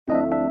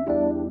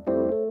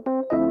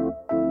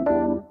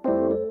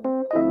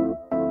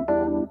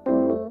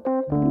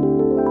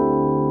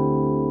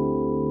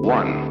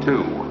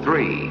1, 2,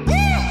 3.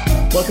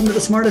 Welcome to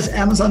the Smartest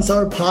Amazon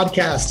Seller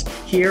Podcast.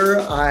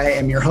 Here I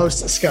am your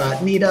host,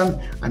 Scott Needham.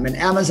 I'm an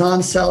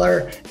Amazon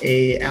seller,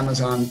 a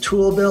Amazon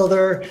tool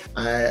builder.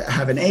 I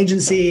have an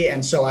agency,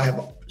 and so I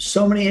have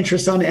so many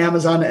interests on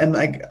Amazon, and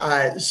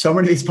so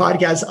many of these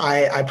podcasts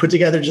I put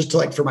together just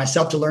to for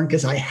myself to learn,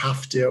 because I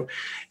have to.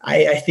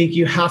 I think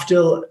you have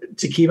to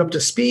keep up to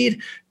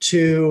speed,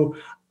 to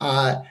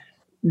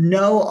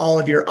know all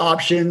of your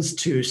options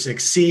to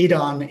succeed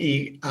on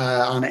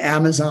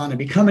Amazon and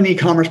become an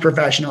e-commerce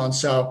professional. And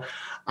so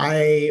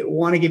I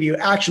want to give you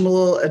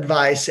actionable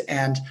advice.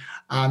 And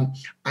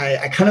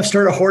I kind of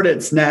started a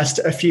hornet's nest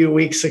a few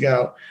weeks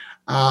ago.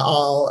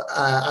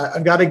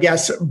 I've got a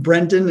guest,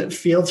 Brendan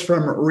Fields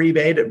from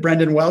Rebate.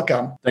 Brendan,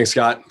 welcome. Thanks,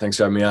 Scott. Thanks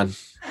for having me on.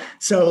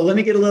 So let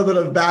me get a little bit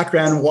of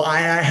background why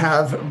I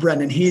have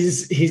Brendan.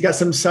 He's got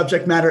some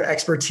subject matter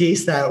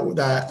expertise that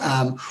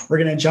we're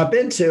going to jump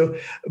into.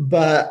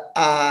 But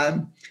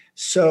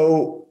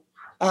so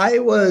I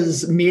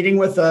was meeting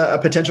with a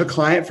potential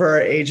client for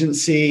our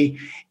agency,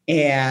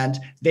 and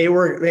they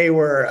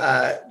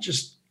were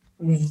just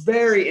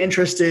very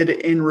interested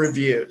in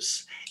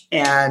reviews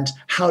and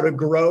how to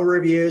grow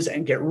reviews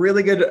and get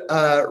really good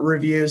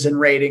reviews and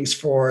ratings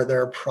for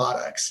their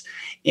products.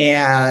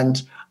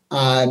 And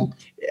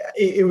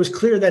it was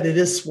clear that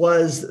this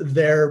was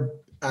their,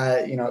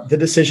 the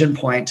decision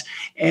point.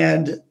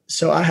 And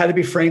so I had to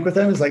be frank with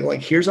them. It's like,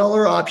 here's all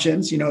our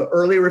options.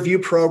 Early review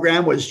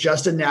program was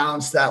just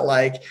announced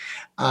that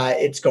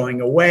it's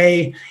going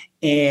away.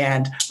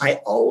 And I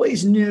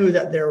always knew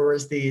that there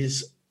was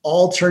these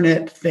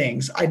alternate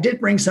things. I did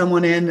bring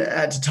someone in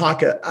to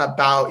talk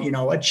about,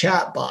 a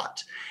chat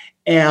bot.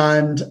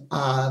 And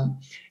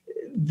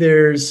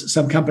there's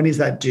some companies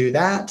that do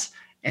that.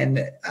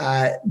 And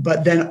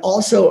but then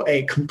also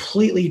a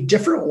completely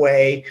different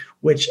way,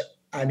 which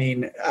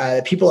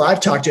people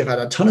I've talked to have had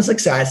a ton of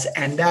success,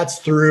 and that's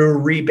through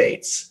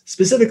rebates,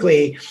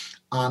 specifically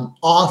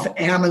off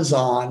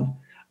Amazon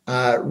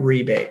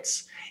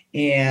rebates.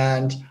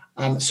 And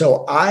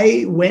so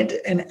I went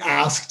and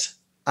asked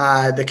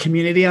the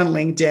community on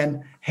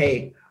LinkedIn,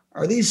 hey,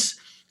 are these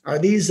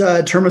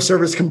term of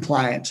service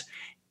compliant?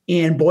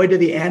 And boy, did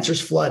the answers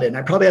flood in.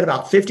 I probably had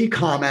about 50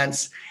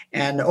 comments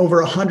and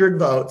over 100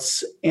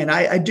 votes. And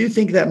I do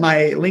think that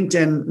my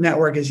LinkedIn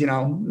network is,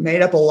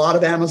 made up a lot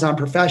of Amazon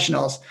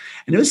professionals,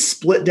 and it was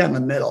split down the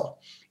middle.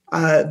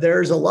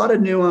 There's a lot of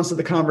nuance of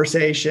the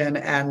conversation,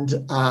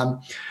 and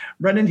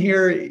Brendan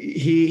here,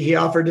 he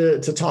offered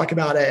to talk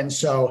about it. And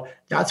so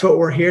that's what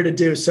we're here to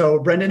do. So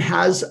Brendan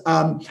has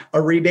a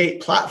rebate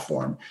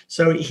platform.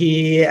 So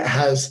he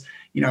has,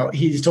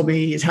 he's told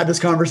me he's had this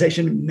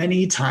conversation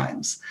many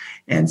times.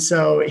 And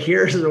so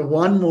here's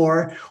one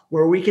more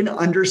where we can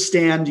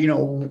understand,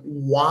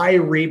 why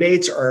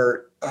rebates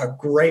are a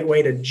great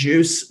way to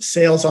juice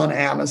sales on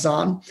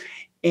Amazon,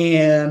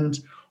 and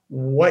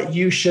what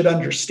you should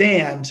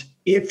understand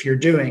if you're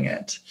doing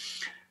it.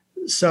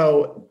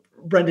 So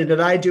Brendan, did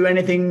I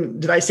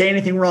say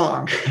anything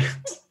wrong?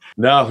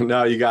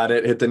 No, you got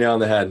it. Hit the nail on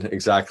the head.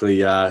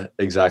 Exactly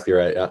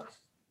right. Yeah.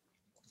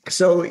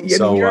 So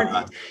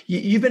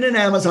you've been an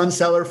Amazon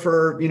seller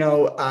for,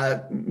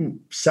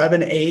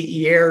 7-8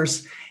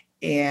 years,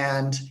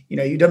 and,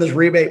 you've done this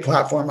rebate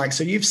platform.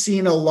 So you've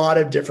seen a lot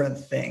of different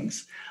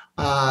things.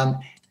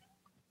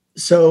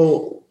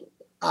 So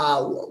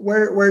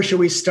where should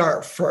we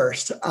start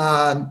first?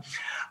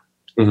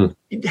 Mm-hmm.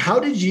 How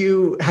do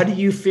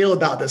you feel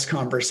about this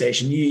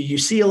conversation? You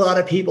see a lot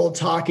of people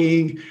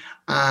talking,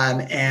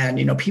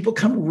 and, people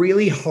come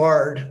really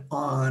hard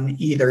on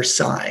either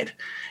side.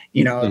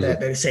 Mm-hmm. that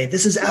they say,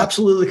 this is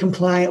absolutely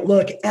compliant.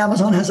 Look,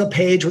 Amazon has a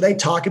page where they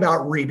talk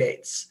about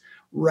rebates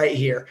right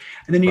here.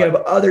 And then you have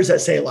others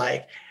that say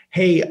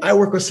hey, I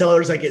work with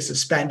sellers that get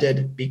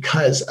suspended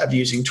because of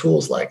using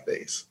tools like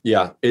these.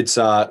 Yeah. It's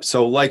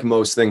so like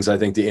most things, I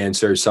think the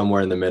answer is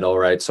somewhere in the middle,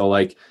 right? So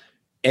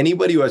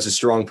anybody who has a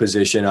strong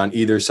position on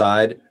either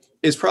side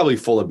is probably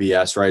full of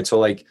BS, right?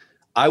 So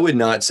I would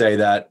not say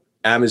that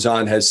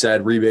Amazon has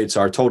said rebates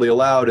are totally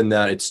allowed and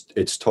that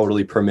it's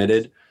totally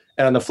permitted.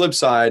 And on the flip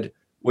side,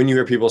 when you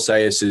hear people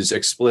say this is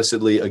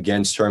explicitly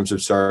against terms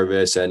of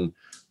service, and,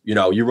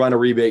 you run a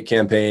rebate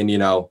campaign,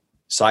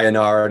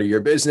 sayonara to your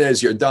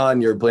business, you're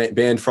done, you're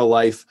banned for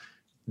life.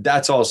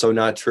 That's also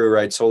not true,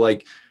 right? So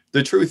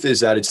the truth is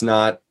that it's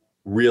not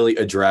really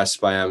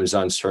addressed by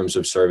Amazon's terms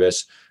of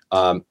service.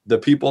 The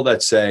people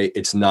that say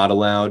it's not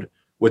allowed,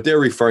 what they're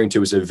referring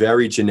to is a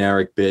very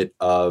generic bit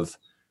of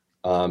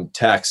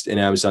text in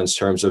Amazon's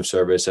terms of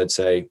service that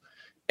say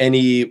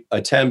any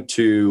attempt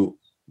to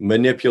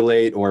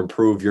manipulate or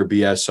improve your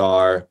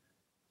BSR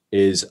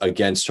is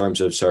against terms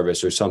of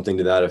service, or something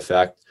to that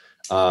effect.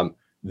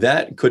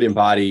 That could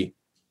embody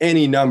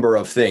any number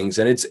of things,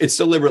 and it's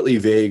deliberately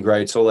vague,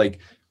 right? So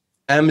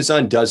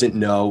Amazon doesn't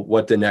know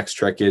what the next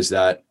trick is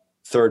that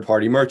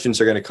third-party merchants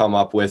are going to come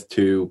up with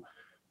to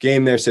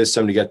game their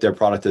system to get their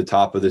product at the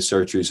top of the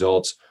search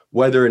results,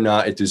 whether or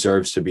not it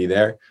deserves to be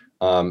there.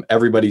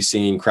 Everybody's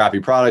seen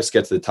crappy products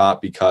get to the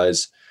top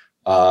because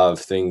of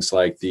things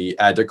like the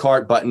add to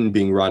cart button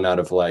being run out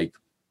of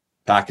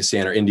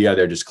Pakistan or India,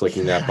 they're just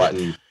clicking that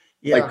button like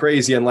Yeah.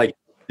 crazy. And like,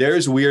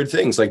 there's weird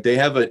things. Like they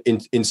have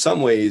in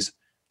some ways,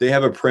 they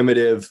have a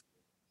primitive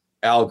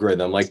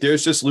algorithm. Like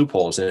there's just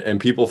loopholes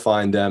and people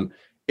find them.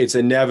 It's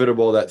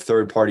inevitable that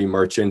third-party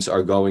merchants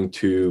are going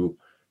to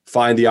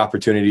find the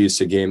opportunities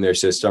to game their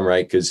system,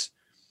 right? Because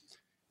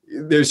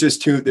there's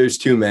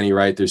too many,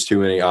 right? There's too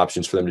many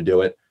options for them to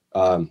do it.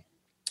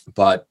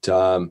 But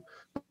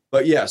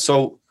yeah,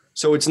 so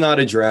it's not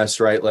addressed,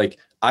 right? Like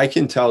I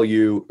can tell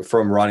you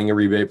from running a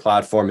rebate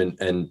platform,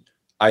 and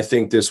I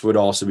think this would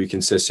also be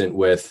consistent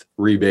with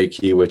Rebate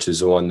Key, which is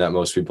the one that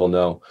most people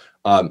know.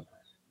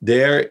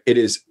 There, it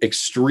is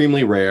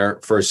extremely rare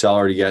for a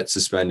seller to get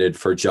suspended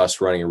for just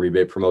running a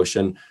rebate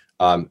promotion.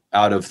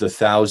 Out of the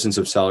thousands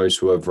of sellers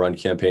who have run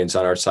campaigns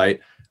on our site,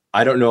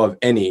 I don't know of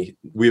any.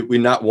 We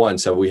not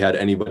once have we had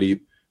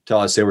anybody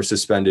tell us they were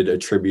suspended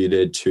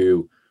attributed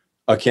to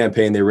a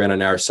campaign they ran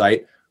on our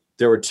site.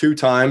 There were 2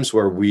 times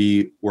where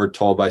we were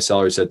told by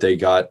sellers that they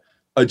got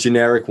a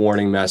generic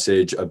warning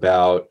message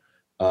about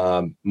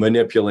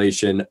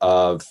manipulation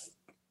of,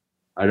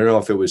 I don't know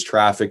if it was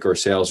traffic or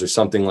sales or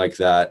something like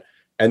that.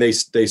 And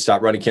they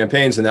stopped running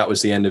campaigns, and that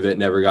was the end of it.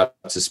 Never got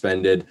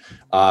suspended.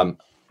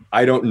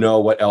 I don't know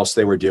what else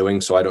they were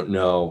doing, so I don't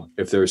know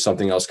if there was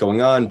something else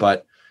going on.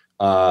 But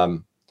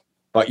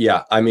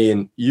yeah, I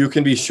mean, you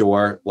can be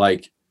sure,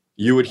 like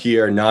you would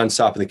hear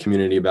nonstop in the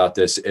community about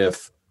this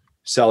if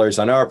sellers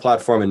on our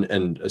platform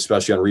and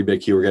especially on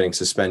Rebate Key were getting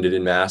suspended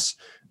in mass.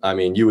 I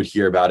mean, you would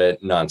hear about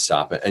it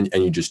nonstop, and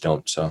you just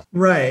don't. So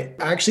right.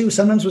 Actually,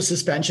 sometimes with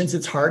suspensions,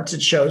 it's hard to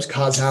show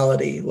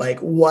causality, like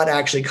what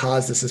actually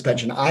caused the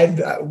suspension.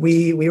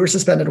 We were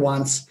suspended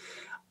once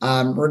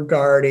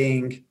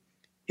regarding,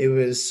 it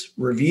was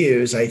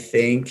reviews, I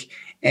think,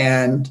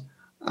 and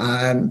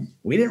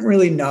we didn't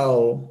really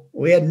know.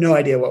 We had no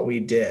idea what we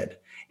did.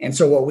 And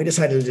so what we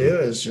decided to do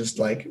is just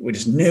like, we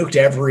just nuked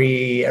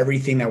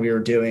everything that we were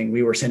doing.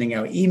 We were sending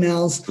out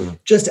emails,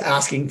 just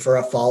asking for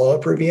a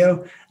follow-up review.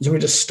 And so we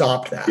just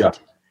stopped that. Yeah.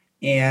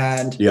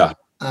 And,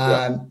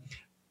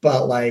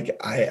 but like,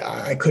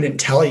 I couldn't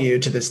tell you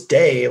to this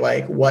day,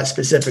 like what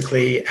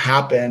specifically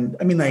happened.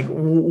 I mean, like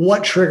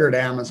what triggered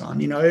Amazon,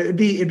 it'd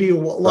be a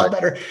lot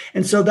better.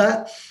 And so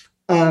that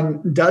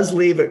does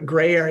leave a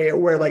gray area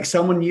where like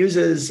someone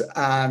uses,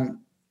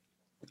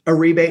 a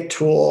rebate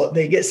tool,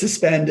 they get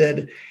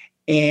suspended,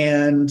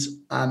 and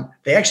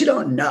they actually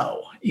don't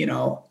know,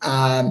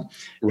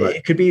 right.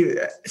 It could be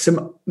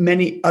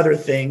many other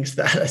things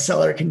that a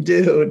seller can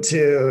do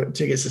to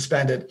get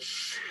suspended.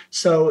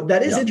 So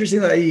that is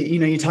interesting that,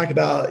 you talk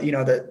about,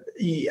 that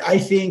I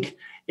think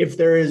if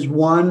there is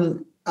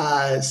one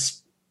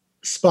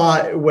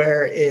spot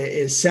where it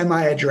is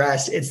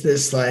semi-addressed, it's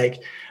this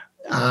like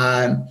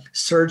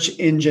search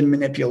engine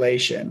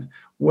manipulation,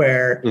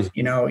 where,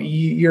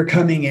 you're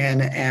coming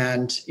in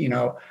and,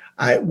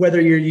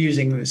 whether you're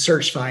using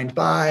search find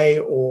by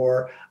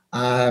or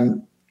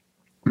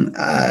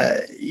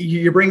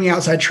you're bringing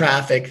outside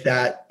traffic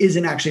that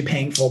isn't actually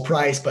paying full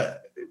price,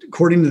 but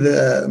according to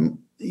the,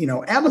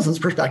 Amazon's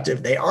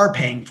perspective, they are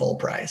paying full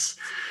price.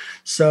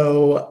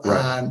 So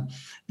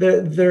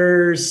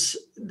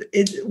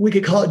we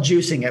could call it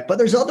juicing it, but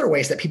there's other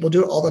ways that people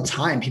do it all the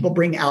time. People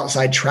bring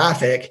outside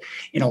traffic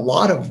in a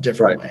lot of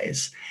different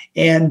ways.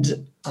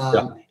 And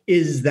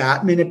is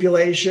that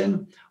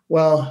manipulation?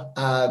 Well,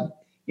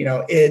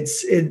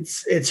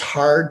 it's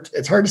hard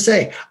to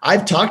say.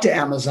 I've talked to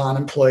Amazon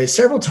employees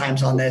several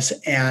times on this,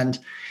 and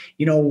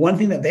one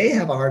thing that they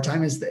have a hard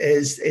time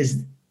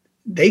is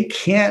they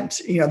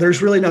can't.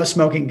 There's really no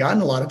smoking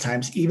gun a lot of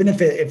times. Even if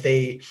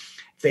they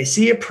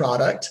see a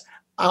product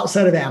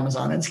outside of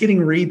Amazon and it's getting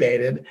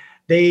rebated,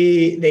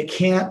 they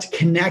can't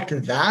connect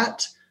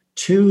that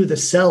to the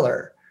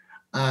seller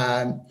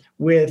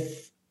with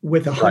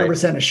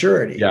 100%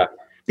 assurity. Yeah.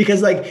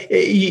 Because like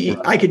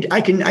I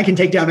can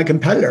take down a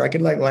competitor. I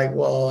can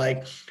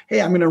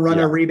hey, I'm going to run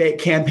a rebate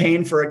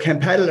campaign for a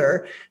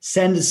competitor,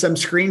 send some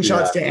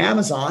screenshots to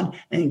Amazon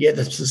and get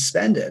them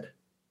suspended.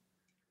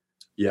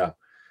 Yeah.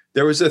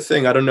 There was a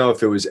thing, I don't know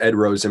if it was Ed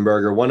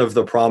Rosenberger, one of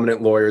the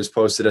prominent lawyers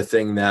posted a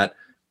thing that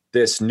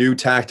this new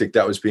tactic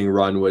that was being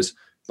run was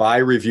buy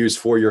reviews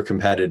for your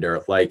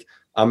competitor. Like,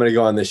 I'm going to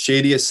go on the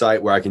shadiest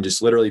site where I can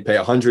just literally pay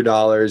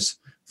 $100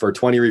 for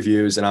 20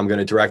 reviews, and I'm going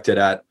to direct it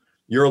at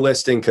your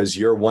listing because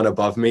you're one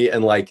above me.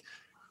 And like,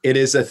 it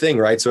is a thing,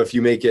 right? So if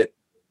you make it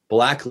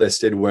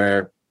blacklisted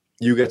where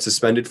you get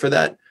suspended for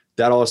that,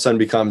 that all of a sudden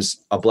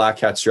becomes a black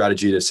hat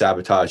strategy to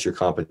sabotage your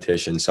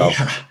competition. So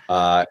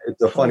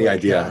it's a funny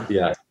idea.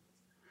 Yeah.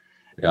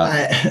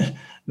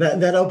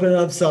 That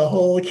opens up a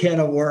whole can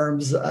of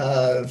worms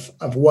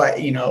of what,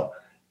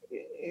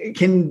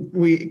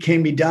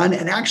 can be done,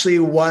 and actually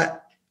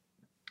what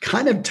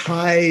kind of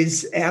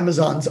ties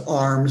Amazon's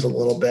arms a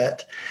little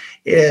bit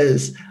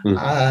is,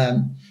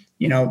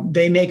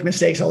 they make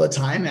mistakes all the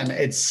time, and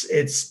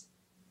it's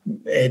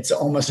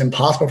almost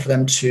impossible for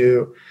them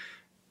to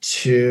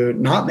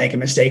not make a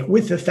mistake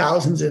with the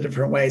thousands of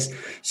different ways.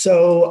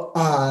 So,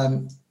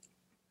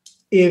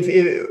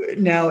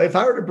 if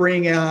I were to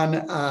bring on,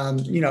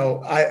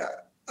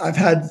 I've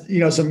had,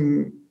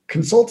 some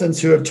consultants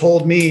who have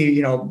told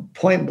me,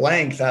 point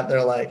blank that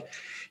they're like,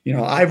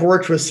 I've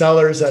worked with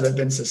sellers that have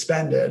been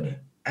suspended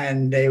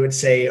and they would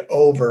say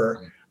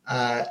over,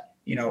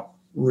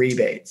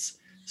 rebates.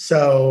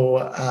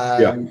 So,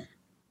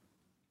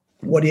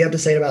 what do you have to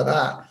say about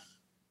that?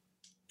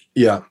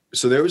 Yeah.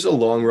 So there was a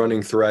long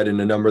running thread in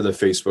a number of the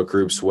Facebook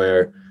groups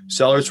where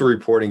sellers were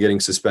reporting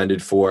getting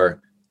suspended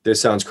for, this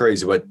sounds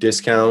crazy, but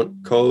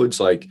discount codes.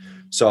 Like,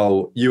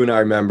 so you and I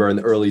remember in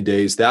the early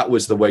days, that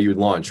was the way you'd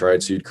launch,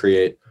 right? So you'd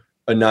create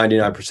a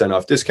 99%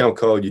 off discount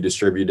code, you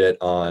distribute it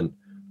on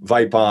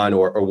Vipon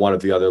or one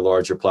of the other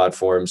larger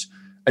platforms,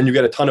 and you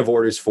get a ton of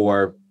orders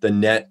for the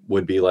net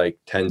would be like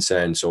 10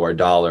 cents or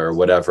 $1 or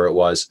whatever it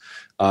was.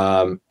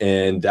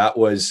 And that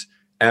was,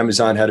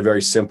 Amazon had a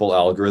very simple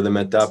algorithm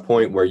at that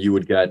point where you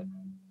would get,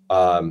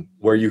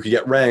 where you could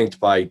get ranked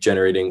by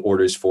generating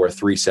orders for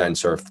 3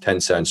 cents or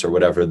 10 cents or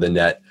whatever the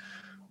net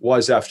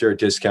was after a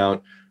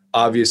discount.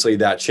 Obviously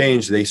that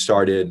changed. They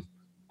started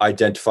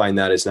identifying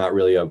that as not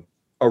really a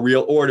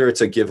real order.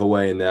 It's a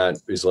giveaway, and that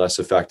is less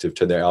effective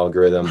to their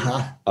algorithm.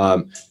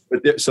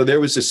 So there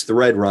was this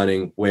thread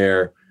running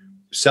where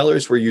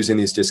sellers were using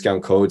these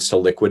discount codes to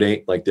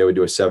liquidate. Like they would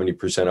do a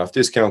 70% off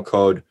discount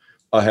code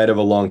ahead of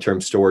a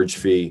long-term storage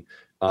fee,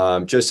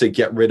 just to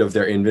get rid of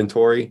their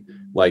inventory,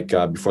 like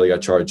before they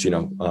got charged,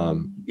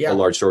 a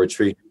large storage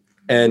fee.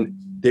 And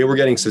they were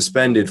getting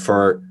suspended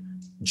for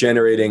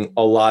generating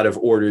a lot of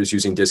orders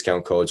using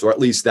discount codes, or at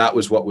least that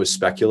was what was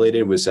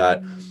speculated, was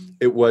that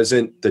it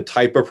wasn't the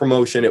type of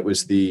promotion, it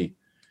was the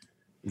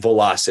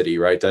velocity,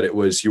 right? That it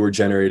was, you were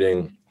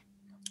generating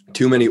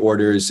too many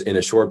orders in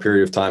a short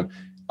period of time,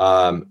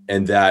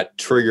 and that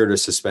triggered a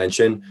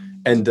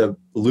suspension. And the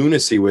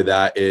lunacy with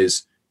that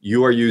is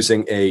you are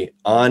using a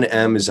on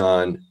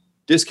Amazon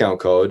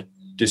discount code,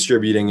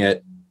 distributing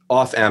it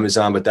off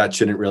Amazon, but that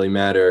shouldn't really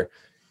matter.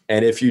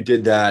 And if you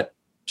did that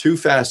too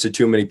fast to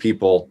too many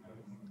people,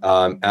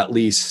 at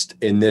least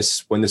in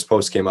this, when this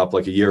post came up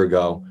like a year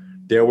ago,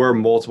 there were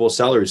multiple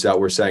sellers that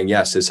were saying,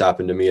 yes, this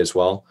happened to me as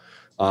well.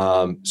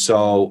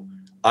 So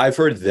I've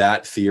heard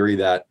that theory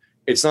that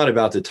it's not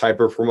about the type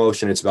of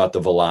promotion, it's about the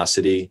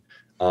velocity.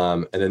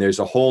 And then there's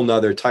a whole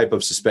nother type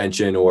of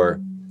suspension or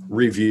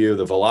review,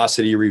 the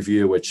velocity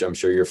review, which I'm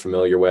sure you're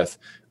familiar with.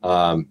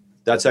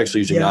 That's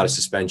actually usually not a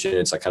suspension.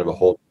 It's like kind of a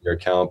hold your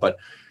account, but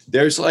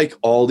there's like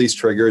all these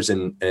triggers,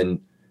 and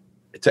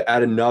to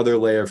add another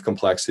layer of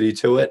complexity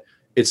to it,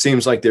 it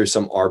seems like there's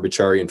some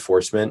arbitrary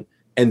enforcement.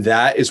 And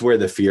that is where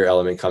the fear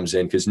element comes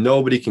in, because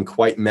nobody can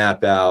quite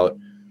map out,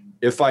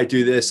 if I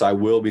do this, I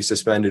will be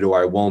suspended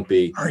or I won't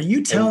be. Are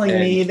you telling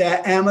me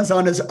that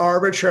Amazon is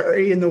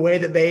arbitrary in the way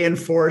that they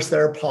enforce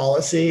their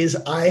policies?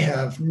 I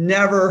have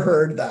never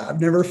heard that.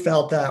 I've never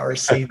felt that or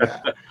seen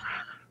that.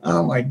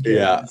 Oh my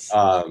goodness.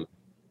 Yeah.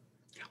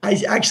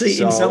 I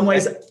actually, in some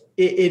ways,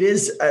 it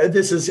is,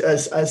 this is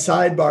a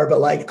sidebar, but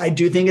like, I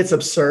do think it's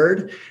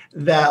absurd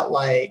that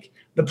like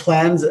a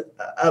plan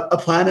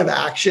of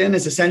action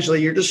is essentially,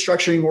 you're just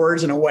structuring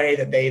words in a way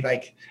that they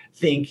like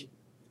think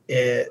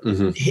it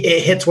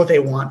hits what they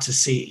want to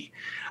see.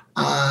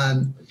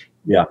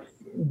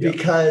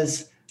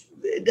 Because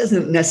it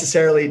doesn't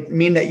necessarily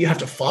mean that you have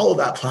to follow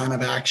that plan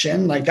of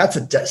action. Like that's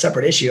a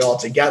separate issue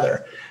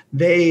altogether.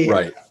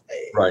 Right.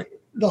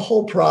 The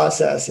whole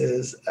process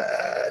is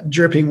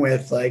dripping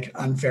with like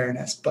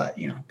unfairness, but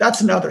that's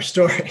another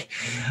story.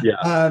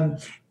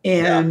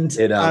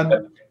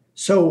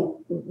 So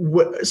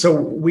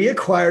we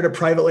acquired a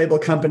private label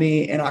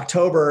company in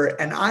October,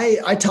 and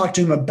I talked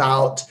to him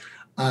about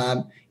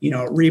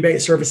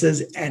rebate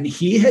services, and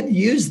he had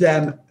used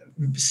them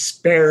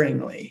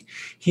sparingly.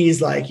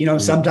 He's like,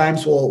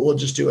 sometimes we'll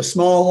just do a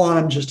small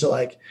one just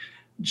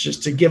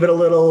to give it a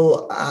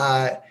little,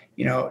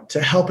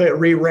 to help it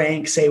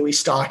re-rank, say we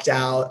stocked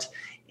out,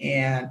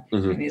 and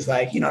he's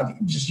like,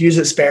 just use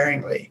it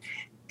sparingly.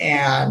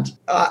 And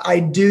I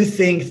do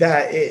think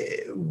that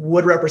it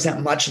would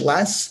represent much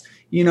less,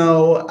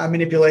 a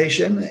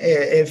manipulation.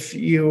 If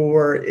you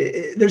were,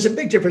 there's a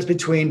big difference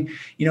between,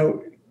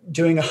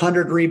 doing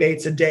 100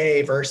 rebates a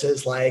day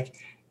versus like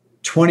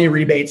 20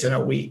 rebates in a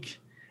week.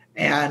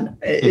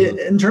 And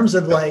in terms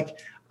of like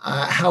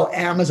how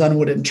Amazon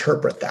would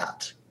interpret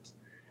that.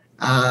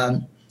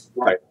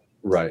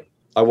 Right.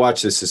 I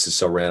watched this. This is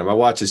so random. I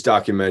watched this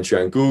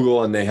documentary on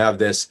Google, and they have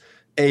this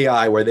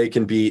AI where they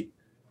can beat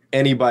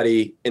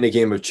anybody in a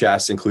game of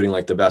chess, including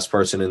like the best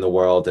person in the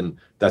world. And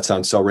that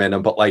sounds so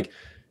random. But like,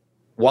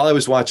 while I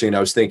was watching, I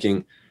was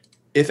thinking,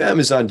 if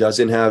Amazon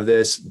doesn't have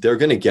this, they're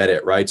going to get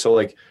it. Right. So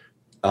like,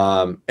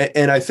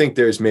 and I think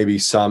there's maybe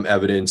some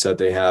evidence that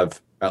they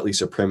have at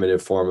least a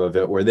primitive form of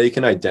it where they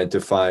can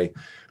identify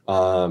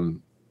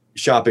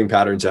shopping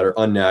patterns that are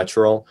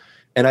unnatural.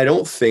 And I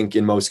don't think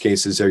in most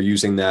cases they're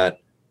using that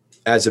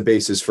as a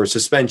basis for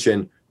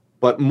suspension,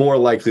 but more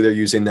likely they're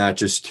using that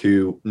just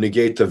to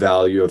negate the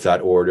value of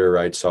that order,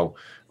 right? So,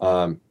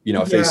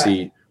 if they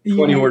see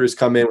 20 orders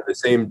come in with the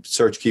same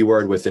search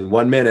keyword within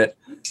 1 minute,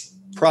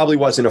 probably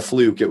wasn't a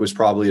fluke. It was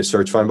probably a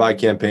search find buy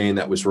campaign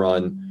that was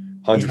run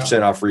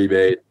 100% off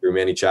rebate through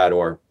ManyChat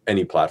or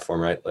any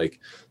platform, right? Like,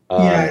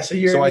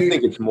 so I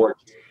think it's more.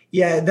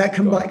 Yeah, that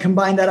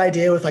combine that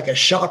idea with like a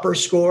shopper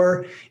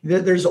score.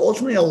 There's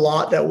ultimately a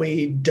lot that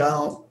we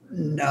don't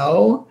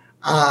know.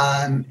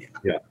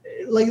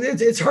 Like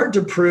it's hard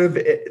to prove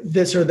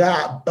this or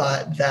that,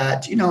 but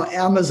that,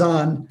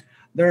 Amazon,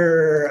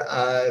 they're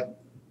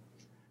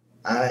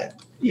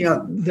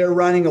they're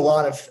running a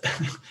lot of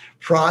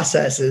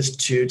processes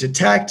to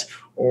detect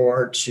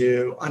or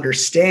to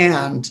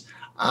understand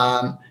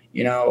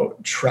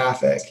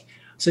traffic.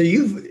 So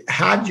you've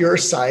had your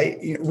site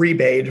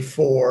Rebate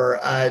for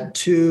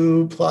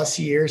 2+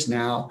 years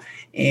now.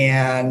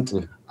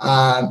 And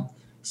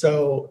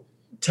so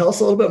tell us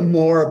a little bit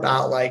more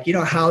about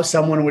how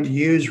someone would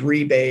use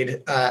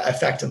Rebate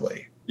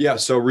effectively. Yeah.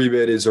 So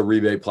Rebate is a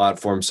rebate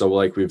platform. So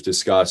like we've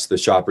discussed, the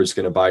shopper is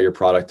going to buy your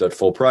product at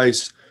full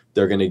price.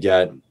 They're going to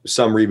get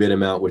some rebate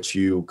amount, which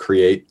you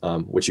create,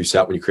 which you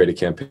set when you create a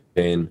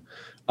campaign.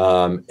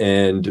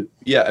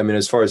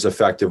 As far as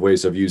effective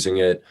ways of using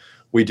it,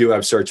 we do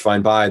have search,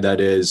 find, buy. That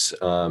is,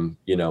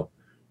 the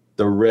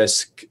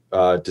risk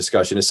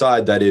discussion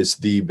aside, that is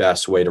the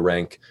best way to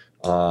rank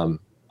on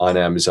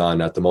Amazon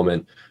at the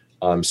moment.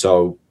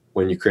 So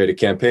when you create a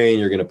campaign,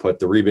 you're going to put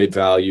the rebate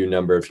value,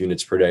 number of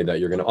units per day that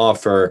you're going to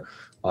offer,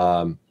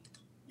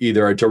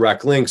 either a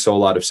direct link. So a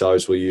lot of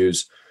sellers will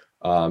use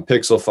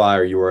Pixelfy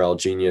or URL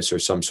Genius or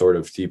some sort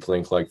of deep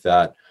link like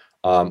that.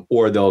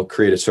 Or they'll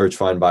create a search,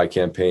 find, buy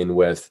campaign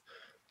with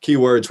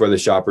keywords where the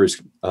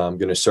shopper's going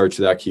to search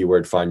that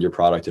keyword, find your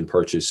product and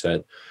purchase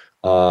it.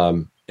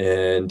 That's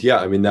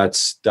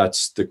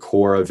the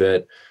core of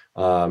it.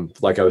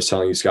 Like I was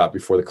telling you, Scott,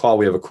 before the call,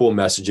 we have a cool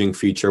messaging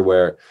feature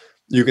where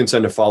you can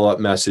send a follow-up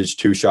message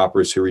to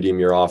shoppers who redeem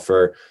your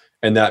offer.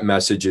 And that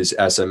message is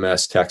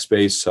SMS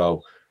text-based.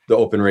 So the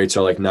open rates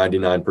are like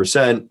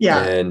 99%.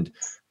 Yeah. And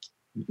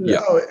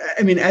no,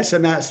 I mean,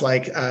 SMS,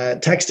 like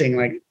texting,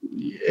 like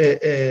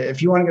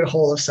if you want to get a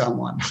hold of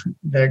someone,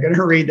 they're going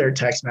to read their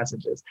text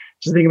messages.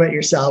 Just think about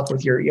yourself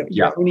with your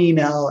own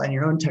email and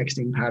your own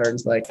texting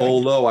patterns.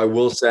 Although I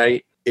will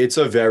say it's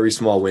a very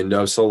small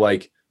window. So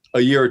like a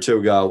year or two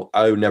ago,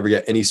 I would never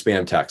get any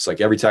spam texts.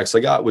 Like every text I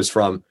got was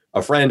from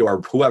a friend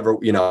or whoever,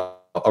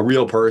 a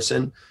real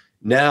person.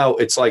 Now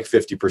it's like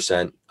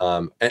 50%.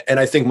 And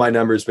I think my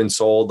number's been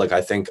sold. Like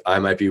I think I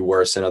might be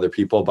worse than other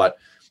people, but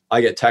I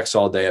get texts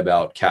all day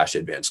about cash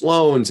advance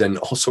loans and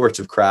all sorts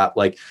of crap.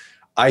 Like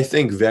I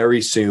think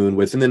very soon,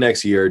 within the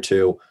next year or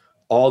two,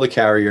 all the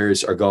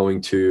carriers are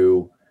going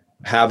to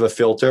have a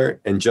filter.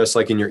 And just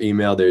like in your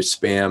email, there's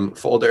spam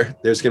folder,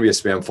 there's going to be a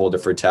spam folder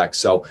for text.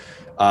 So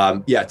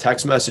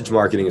text message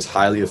marketing is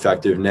highly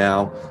effective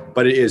now,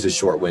 but it is a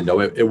short window.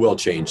 It will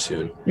change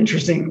soon.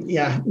 Interesting.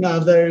 Yeah. No,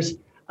 there's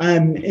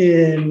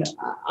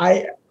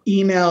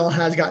email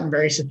has gotten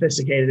very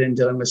sophisticated in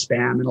dealing with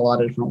spam in a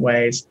lot of different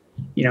ways.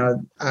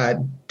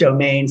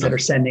 Domains that are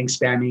sending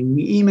spamming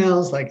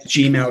emails, like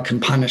Gmail can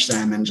punish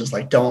them and just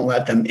don't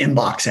let them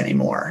inbox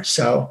anymore.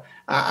 So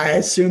I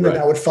assume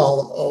that would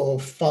follow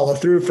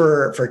through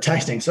for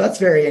texting. So that's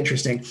very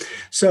interesting.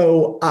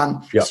 So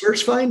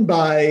search, find,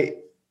 buy.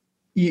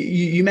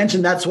 You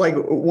mentioned that's like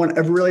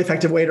a really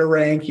effective way to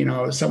rank.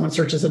 Someone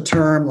searches a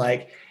term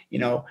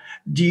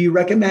do you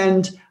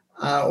recommend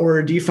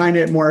or do you find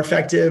it more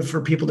effective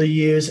for people to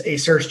use a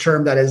search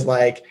term that is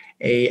like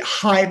a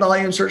high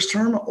volume search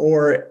term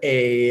or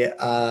a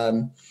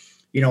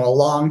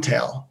long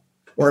tail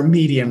or a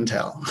medium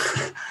tail?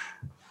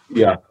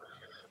 Yeah.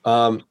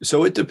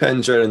 So it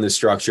depends right on the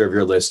structure of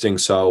your listing.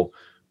 So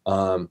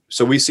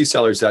we see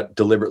sellers that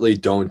deliberately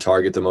don't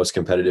target the most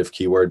competitive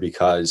keyword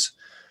because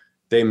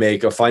they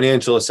make a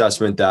financial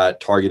assessment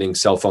that targeting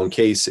cell phone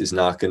case is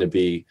not going to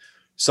be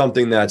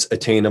something that's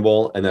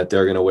attainable and that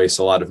they're going to waste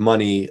a lot of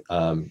money,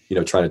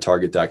 trying to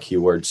target that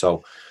keyword.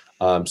 So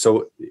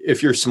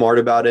if you're smart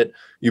about it,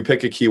 you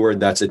pick a keyword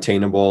that's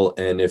attainable.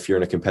 And if you're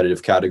in a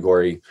competitive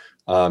category,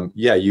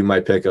 you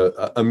might pick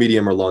a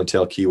medium or long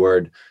tail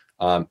keyword.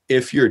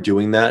 If you're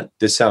doing that,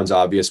 this sounds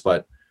obvious,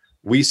 but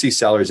we see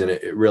sellers, and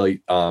it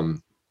really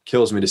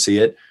kills me to see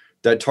it,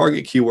 that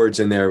target keywords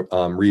in their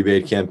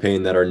rebate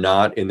campaign that are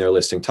not in their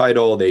listing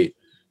title. They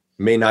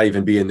may not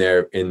even be in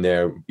their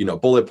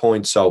bullet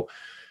points. So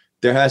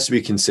there has to be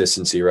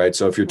consistency, right?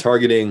 So if you're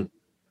targeting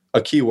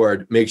a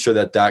keyword, make sure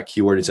that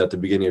keyword is at the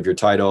beginning of your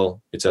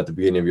title, it's at the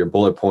beginning of your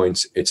bullet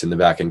points, it's in the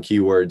back end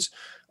keywords,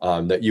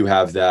 that you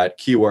have that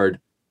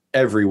keyword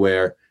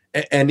everywhere.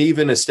 And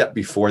even a step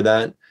before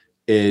that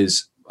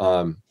is,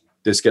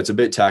 this gets a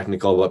bit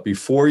technical, but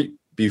before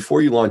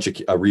you launch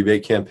a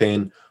rebate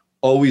campaign,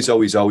 always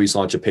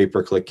launch a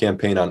pay-per-click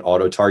campaign on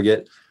auto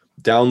target.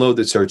 Download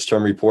the search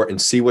term report and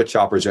see what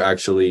shoppers are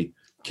actually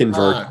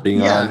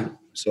converting on.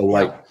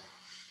 So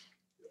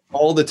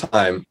all the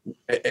time,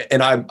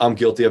 and I'm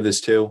guilty of this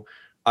too.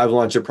 I've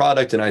launched a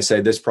product and I say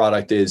this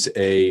product is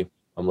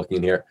I'm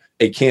looking here,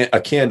 a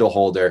candle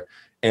holder,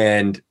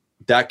 and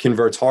that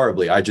converts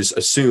horribly. I just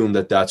assume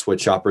that that's what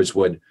shoppers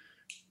would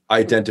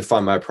identify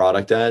my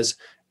product as.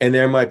 And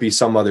there might be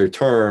some other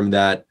term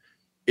that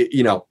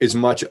is a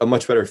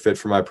much better fit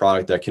for my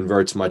product, that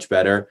converts much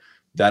better,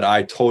 that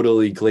I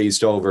totally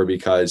glazed over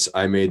because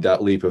I made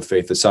that leap of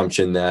faith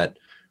assumption that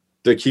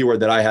the keyword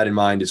that I had in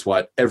mind is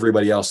what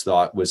everybody else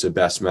thought was the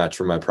best match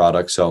for my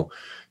product. So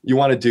you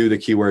want to do the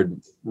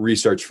keyword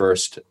research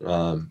first,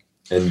 and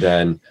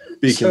then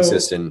be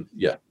consistent.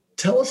 Yeah.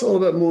 Tell us a little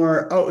bit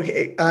more. Oh,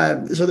 okay.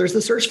 So there's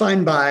the search,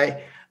 find,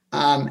 buy.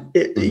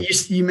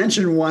 You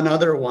mentioned one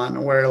other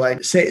one where,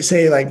 like,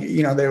 say like,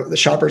 the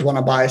shoppers want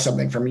to buy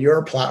something from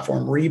your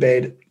platform,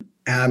 Rebate.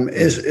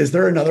 Is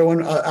there another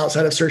one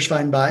outside of search,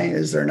 find, buy?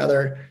 Is there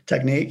another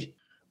technique?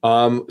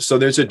 So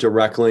there's a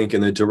direct link,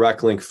 in the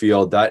direct link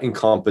field that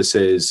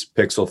encompasses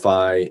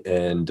Pixelfy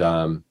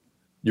and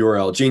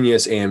URL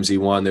Genius,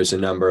 AMZ1. There's a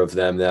number of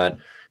them that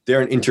they're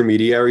an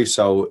intermediary.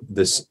 So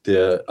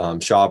the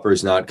shopper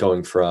is not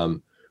going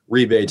from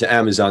Rebate to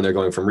Amazon. They're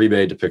going from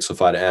Rebate to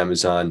Pixelfy to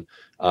Amazon.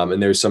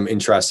 And there's some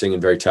interesting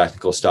and very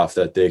technical stuff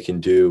that they can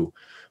do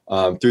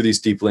through these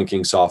deep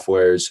linking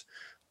softwares.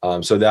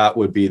 So that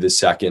would be the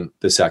second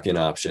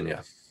option.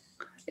 Yeah.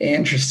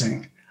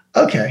 Interesting.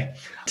 Okay.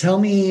 Tell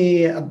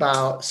me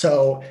about,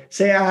 so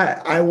say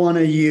I want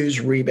to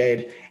use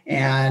Rebate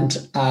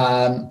and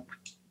I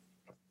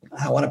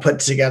want to put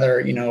together,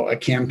 a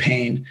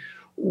campaign.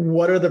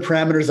 What are the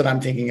parameters that I'm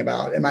thinking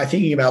about? Am I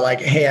thinking about,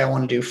 like, hey, I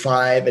want to do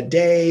 5 a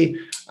day,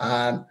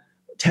 10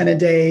 a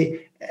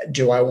day?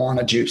 Do I want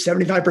to do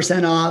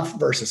 75% off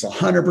versus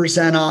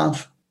 100%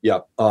 off? Yeah.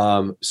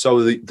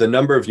 So the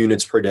number of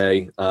units per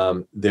day,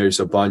 there's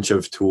a bunch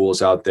of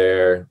tools out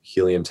there.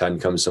 Helium 10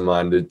 comes to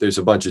mind. There's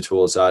a bunch of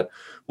tools that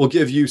will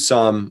give you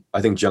some,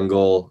 I think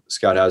Jungle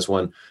Scout has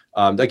one,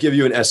 that give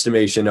you an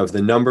estimation of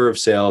the number of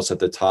sales at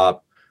the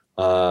top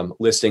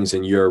listings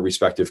in your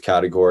respective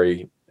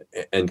category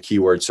and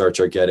keyword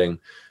search are getting.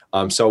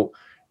 So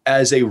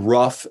as a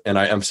rough, and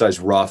I emphasize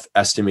rough,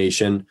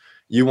 estimation,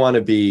 you want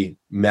to be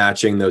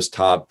matching those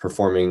top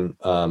performing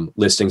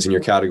listings in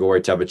your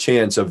category to have a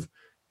chance of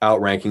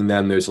outranking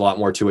them. There's a lot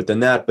more to it than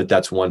that, but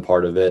that's one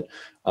part of it.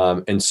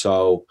 And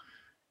so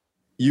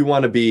you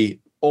want to be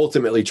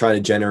ultimately trying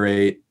to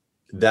generate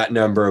that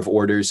number of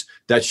orders.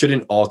 That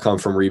shouldn't all come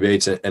from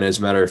rebates. And as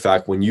a matter of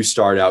fact, when you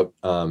start out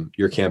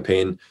your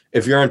campaign,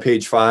 if you're on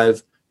page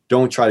 5,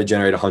 don't try to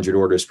generate 100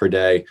 orders per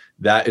day.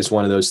 That is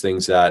one of those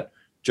things that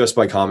just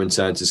by common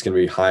sense is going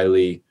to be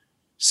highly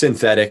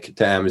synthetic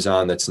to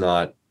Amazon. That's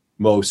not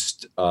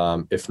most,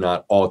 if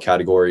not all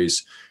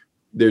categories.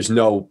 There's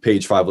no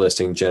page 5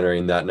 listing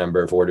generating that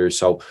number of orders.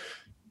 So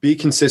be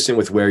consistent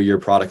with where your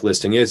product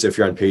listing is. If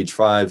you're on page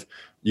 5,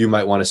 you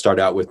might want to start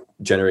out with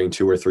generating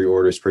 2 or 3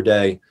 orders per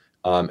day,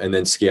 and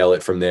then scale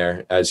it from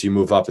there. As you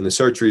move up in the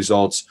search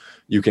results,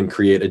 you can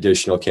create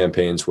additional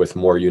campaigns with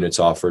more units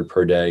offered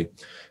per day.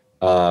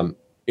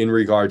 In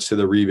regards to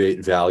the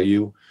rebate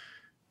value,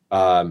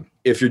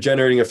 if you're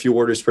generating a few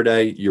orders per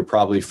day, you're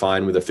probably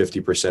fine with a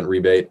 50%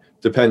 rebate.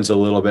 Depends a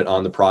little bit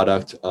on the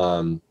product.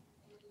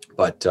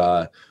 But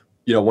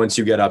once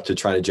you get up to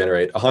trying to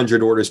generate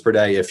 100 orders per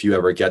day, if you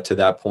ever get to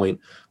that point,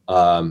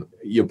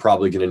 you're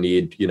probably going to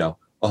need,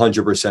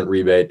 100%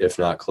 rebate, if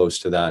not close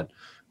to that.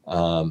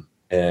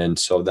 And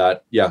so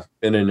that,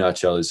 in a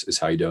nutshell is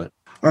how you do it.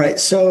 All right.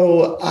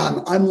 So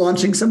I'm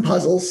launching some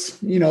puzzles.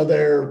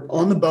 They're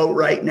on the boat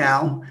right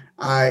now.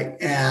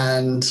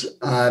 And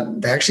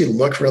they actually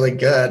look really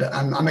good.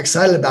 I'm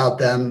excited about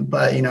them,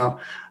 but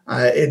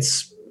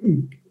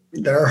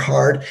they're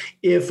hard.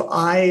 If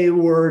I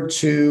were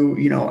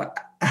to,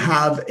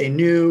 have a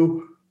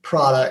new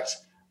product,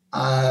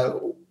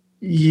 sounds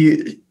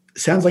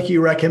like you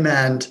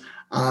recommend,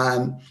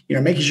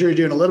 making sure you're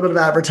doing a little bit of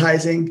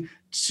advertising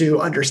to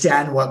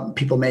understand what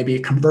people may be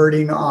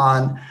converting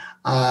on.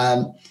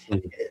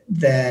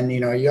 Then,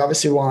 you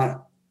obviously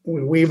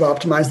we've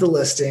optimized the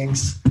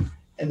listings,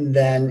 and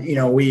then,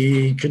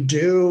 we could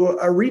do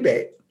a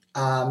rebate.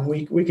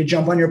 We could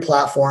jump on your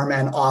platform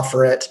and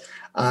offer it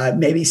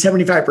maybe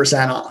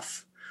 75%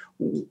 off.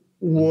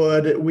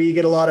 Would we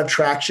get a lot of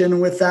traction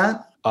with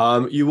that?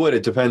 You would.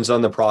 It depends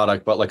on the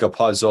product, but like a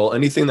puzzle,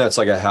 anything that's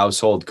like a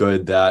household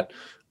good that,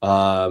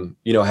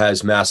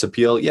 has mass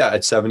appeal. Yeah.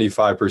 At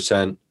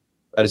 75%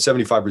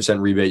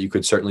 rebate, you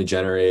could certainly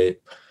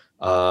generate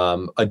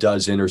a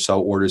dozen or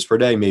so orders per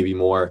day, maybe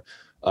more.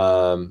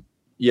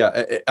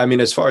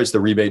 As far as the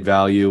rebate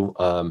value,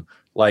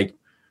 like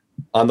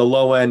on the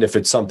low end, if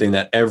it's something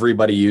that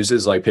everybody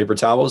uses, like paper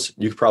towels,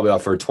 you could probably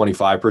offer a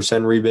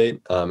 25%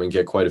 rebate and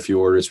get quite a few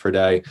orders per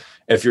day.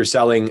 If you're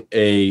selling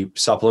a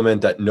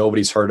supplement that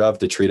nobody's heard of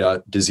to treat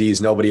a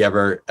disease nobody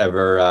ever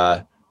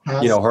heard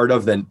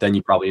of, then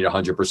you probably need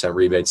 100%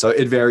 rebate. So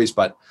it varies,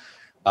 but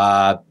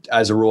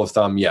as a rule of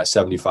thumb,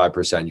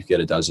 75%, you get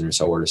a dozen or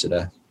so orders a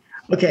day.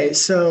 Okay.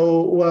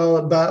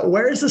 So, but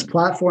where is this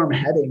platform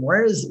heading?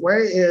 Where is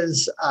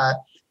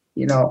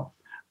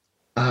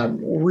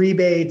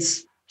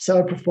rebates,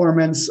 seller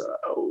performance?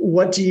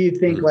 What do you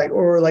think,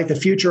 or the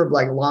future of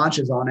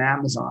launches on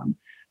Amazon?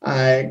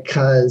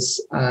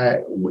 Because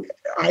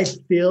I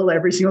feel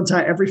every single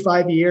time, every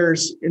 5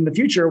 years in the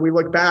future, we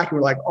look back and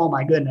we're like, oh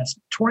my goodness,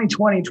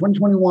 2020,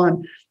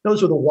 2021,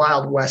 those were the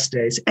Wild West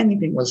days.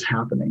 Anything was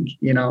happening,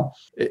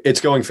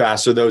 It's going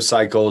faster. Those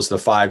cycles, the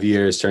 5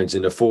 years turns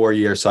into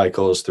 4-year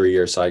cycles,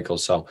 3-year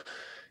cycles. So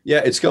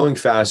yeah, it's going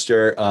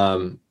faster.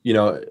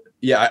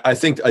 I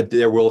think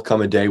there will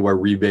come a day where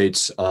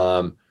rebates,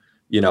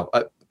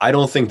 I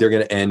don't think they're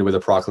going to end with a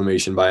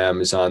proclamation by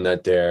Amazon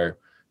that they're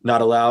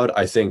not allowed.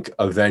 I think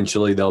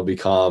eventually they'll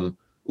become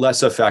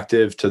less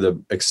effective to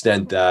the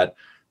extent that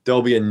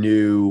there'll be a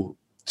new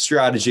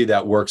strategy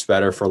that works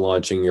better for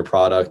launching your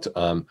product.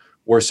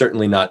 We're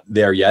certainly not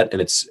there yet.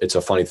 And it's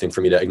a funny thing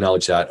for me to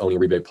acknowledge that, owning a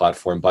rebate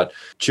platform, but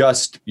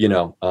just,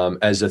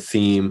 as a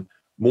theme,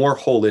 more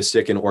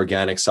holistic and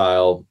organic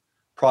style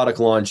product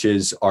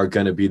launches are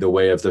going to be the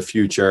way of the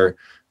future.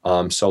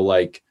 So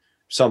like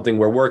something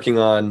we're working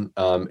on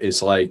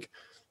is like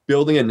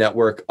building a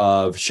network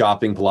of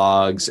shopping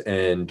blogs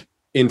and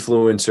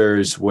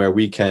influencers where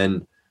we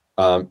can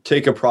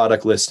take a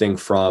product listing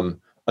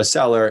from a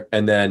seller,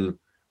 and then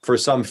for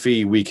some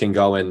fee, we can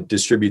go and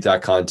distribute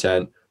that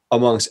content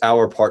amongst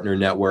our partner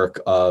network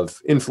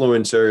of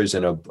influencers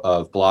and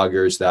of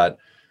bloggers that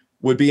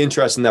would be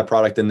interested in that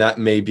product. And that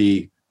may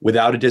be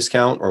without a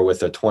discount or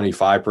with a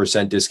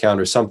 25% discount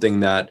or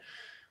something that,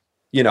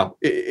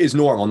 is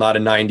normal, not a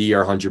 90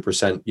 or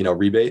 100%,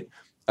 rebate,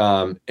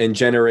 and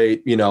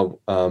generate,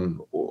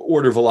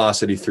 order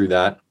velocity through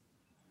that.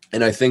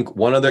 And I think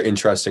one other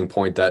interesting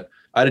point that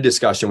I had a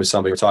discussion with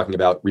somebody, we're talking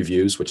about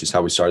reviews, which is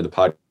how we started the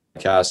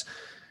podcast.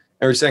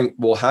 And we're saying,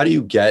 well, how do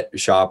you get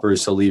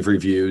shoppers to leave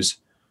reviews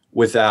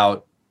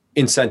without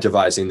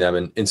incentivizing them?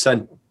 And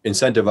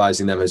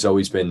incentivizing them has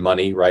always been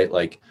money, right?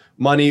 Like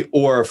money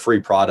or a free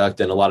product.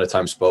 And a lot of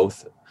times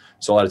both.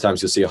 So a lot of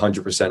times you'll see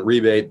 100%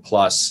 rebate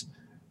plus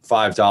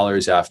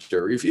 $5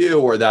 after review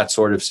or that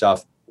sort of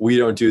stuff. We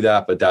don't do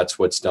that, but that's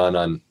what's done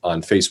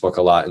on Facebook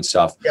a lot and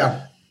stuff.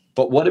 Yeah.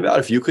 But what about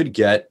if you could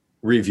get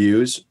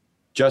reviews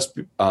just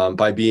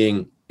by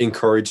being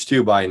encouraged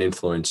to by an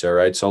influencer,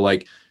 right? So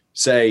like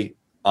say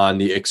on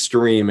the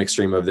extreme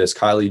of this,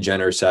 Kylie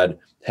Jenner said,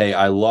 hey,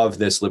 I love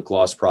this lip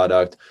gloss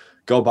product.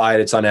 Go buy it.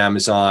 It's on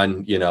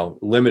Amazon,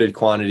 limited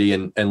quantity,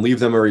 and leave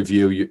them a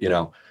review.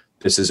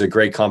 This is a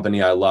great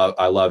company. I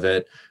love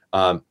it.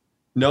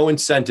 No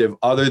incentive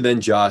other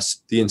than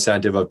just the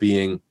incentive of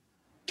being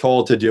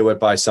told to do it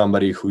by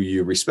somebody who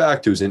you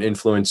respect, who's an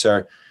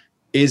influencer.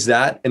 Is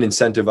that an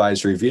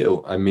incentivized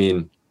review?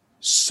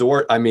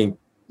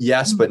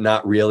 Yes, but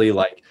not really.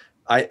 Like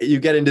you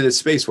get into this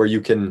space where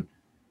you can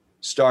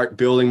start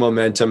building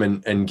momentum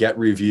and get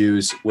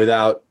reviews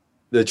without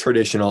the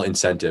traditional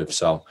incentive.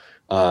 So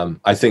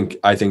I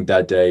think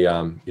that day,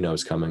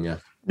 is coming. Yeah.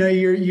 No,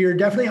 you're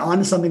definitely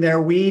onto something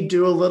there. We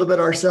do a little bit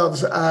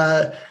ourselves.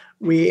 I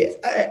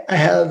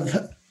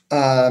have,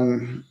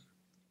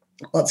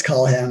 let's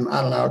call him,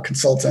 I don't know, a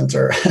consultant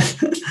or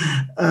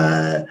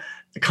a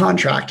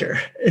contractor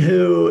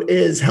who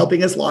is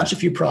helping us launch a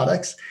few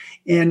products.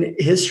 And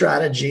his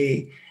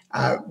strategy,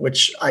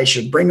 which I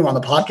should bring him on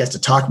the podcast to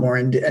talk more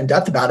in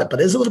depth about it,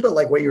 but is a little bit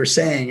like what you were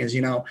saying is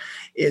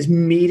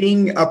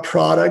meeting a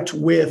product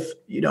with,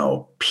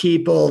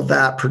 people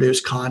that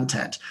produce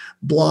content,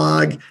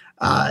 blog,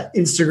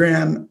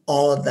 Instagram,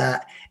 all of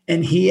that.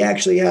 And he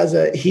actually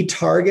he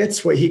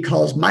targets what he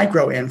calls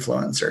micro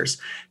influencers,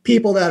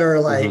 people that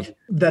are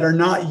that are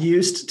not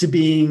used to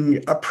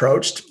being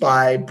approached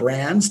by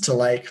brands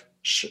to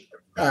show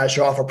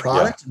off a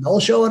product. Yeah. And they'll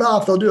show it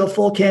off. They'll do a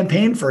full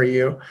campaign for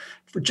you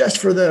for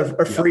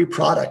a free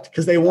product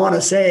because they want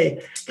to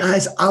say,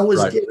 guys, I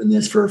was given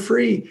this for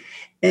free.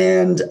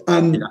 And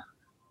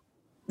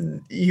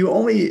you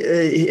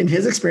only, in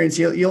his experience,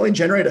 you only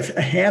generate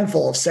a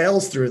handful of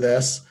sales through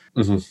this,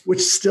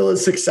 which still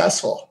is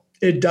successful.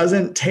 It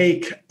doesn't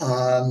take,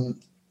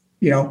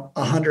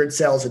 100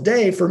 sales a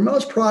day for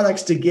most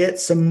products to get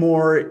some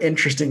more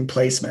interesting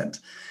placement,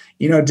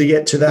 to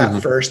get to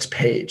that first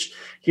page.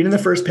 Getting the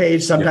first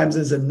page sometimes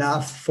is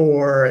enough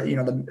for,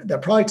 the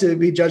product to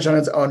be judged on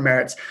its own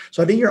merits.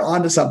 So I think you're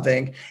onto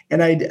something.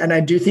 And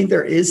I do think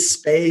there is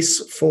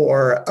space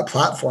for a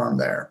platform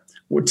there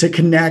to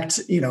connect,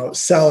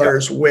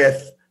 sellers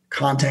with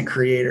content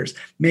creators.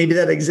 Maybe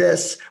that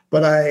exists,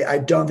 but I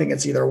don't think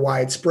it's either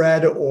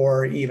widespread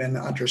or even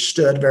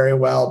understood very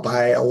well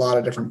by a lot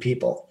of different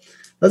people.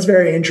 That's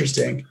very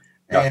interesting.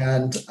 Yeah.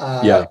 And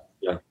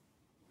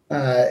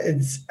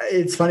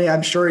it's funny.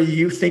 I'm sure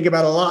you think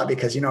about a lot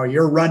because,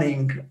 you're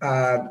running,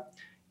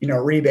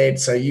 Rebate.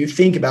 So you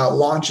think about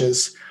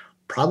launches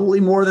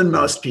probably more than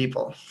most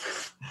people.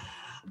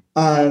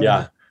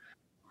 Yeah.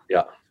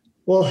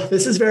 Well,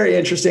 this is very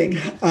interesting.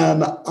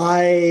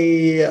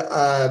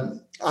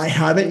 I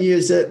haven't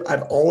used it.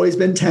 I've always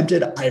been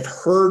tempted. I've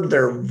heard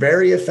they're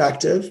very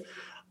effective.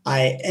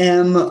 I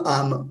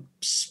am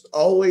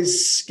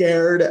always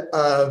scared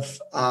of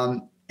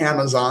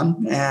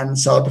Amazon and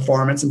seller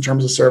performance in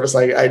terms of service.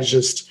 I've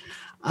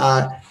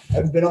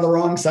been on the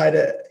wrong side,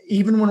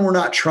 even when we're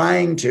not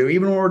trying to,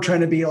 even when we're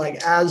trying to be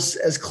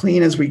as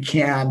clean as we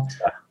can.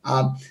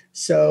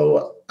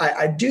 So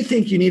I do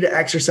think you need to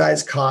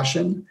exercise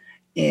caution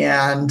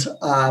and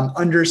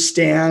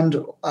understand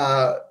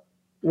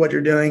what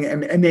you're doing.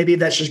 And maybe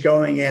that's just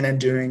going in and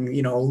doing,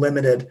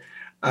 limited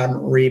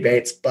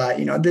rebates. But,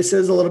 this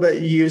is a little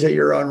bit use at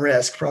your own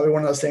risk. Probably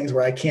one of those things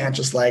where I can't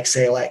just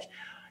say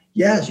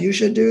yes, you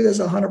should do this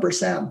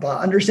 100%, but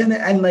understand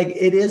that. And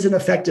it is an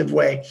effective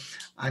way.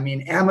 I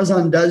mean,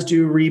 Amazon does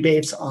do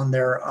rebates on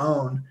their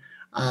own.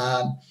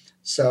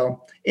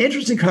 So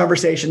interesting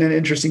conversation and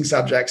interesting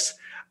subjects.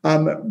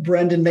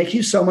 Brendan, thank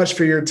you so much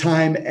for your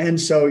time. And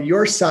so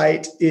your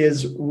site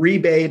is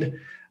rebate.com.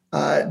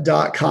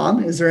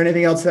 Is there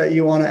anything else that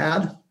you want to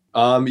add?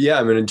 Yeah,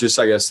 I mean, just,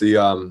 I guess the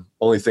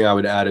only thing I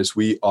would add is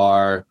we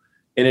are,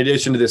 in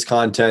addition to this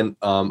content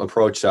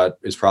approach that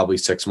is probably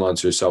 6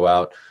 months or so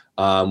out,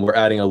 we're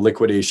adding a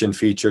liquidation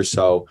feature.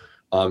 So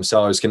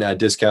sellers can add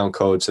discount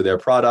codes to their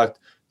product.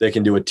 They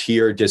can do a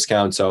tier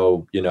discount.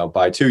 So,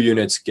 buy 2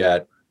 units,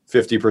 get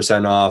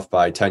 50% off,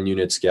 buy 10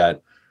 units,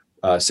 get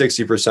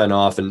 60%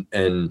 off.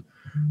 And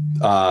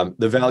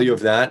the value of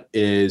that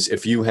is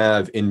if you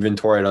have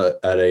inventory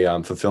at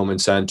a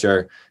fulfillment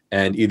center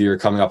and either you're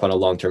coming up on a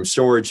long-term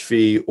storage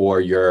fee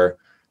or you're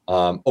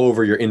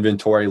over your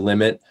inventory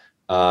limit,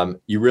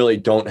 you really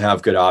don't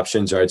have good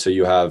options, right? So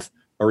you have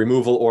a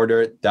removal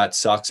order. That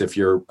sucks if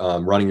you're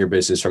running your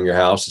business from your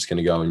house. It's going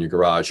to go in your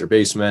garage or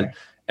basement. Okay.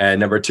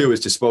 And number 2 is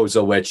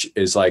disposal, which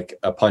is like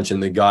a punch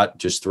in the gut,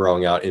 just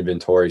throwing out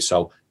inventory.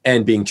 So,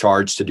 and being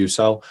charged to do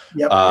so.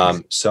 Yep.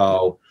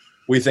 So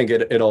we think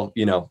it'll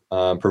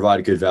provide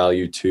a good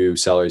value to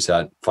sellers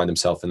that find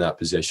themselves in that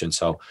position.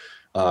 So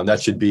that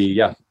should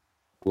be,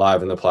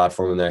 live on the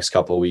platform in the next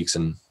couple of weeks.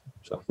 And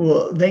so,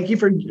 well, thank you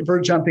for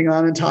jumping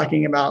on and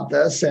talking about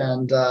this.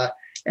 And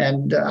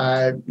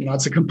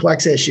it's a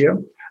complex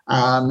issue.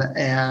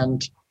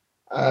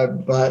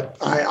 But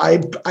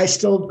I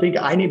still think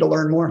I need to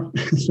learn more.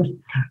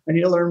 I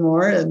need to learn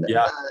more. And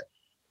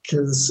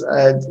because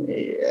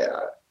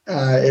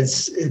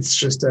it's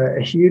just a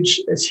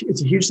huge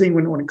thing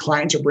when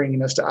clients are bringing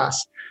this to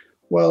us.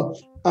 Well,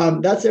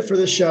 that's it for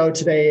the show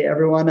today,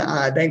 everyone.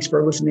 Thanks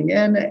for listening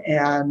in,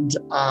 and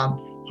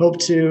hope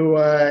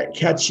to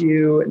catch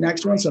you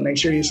next one. So make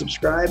sure you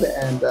subscribe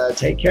and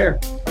take care.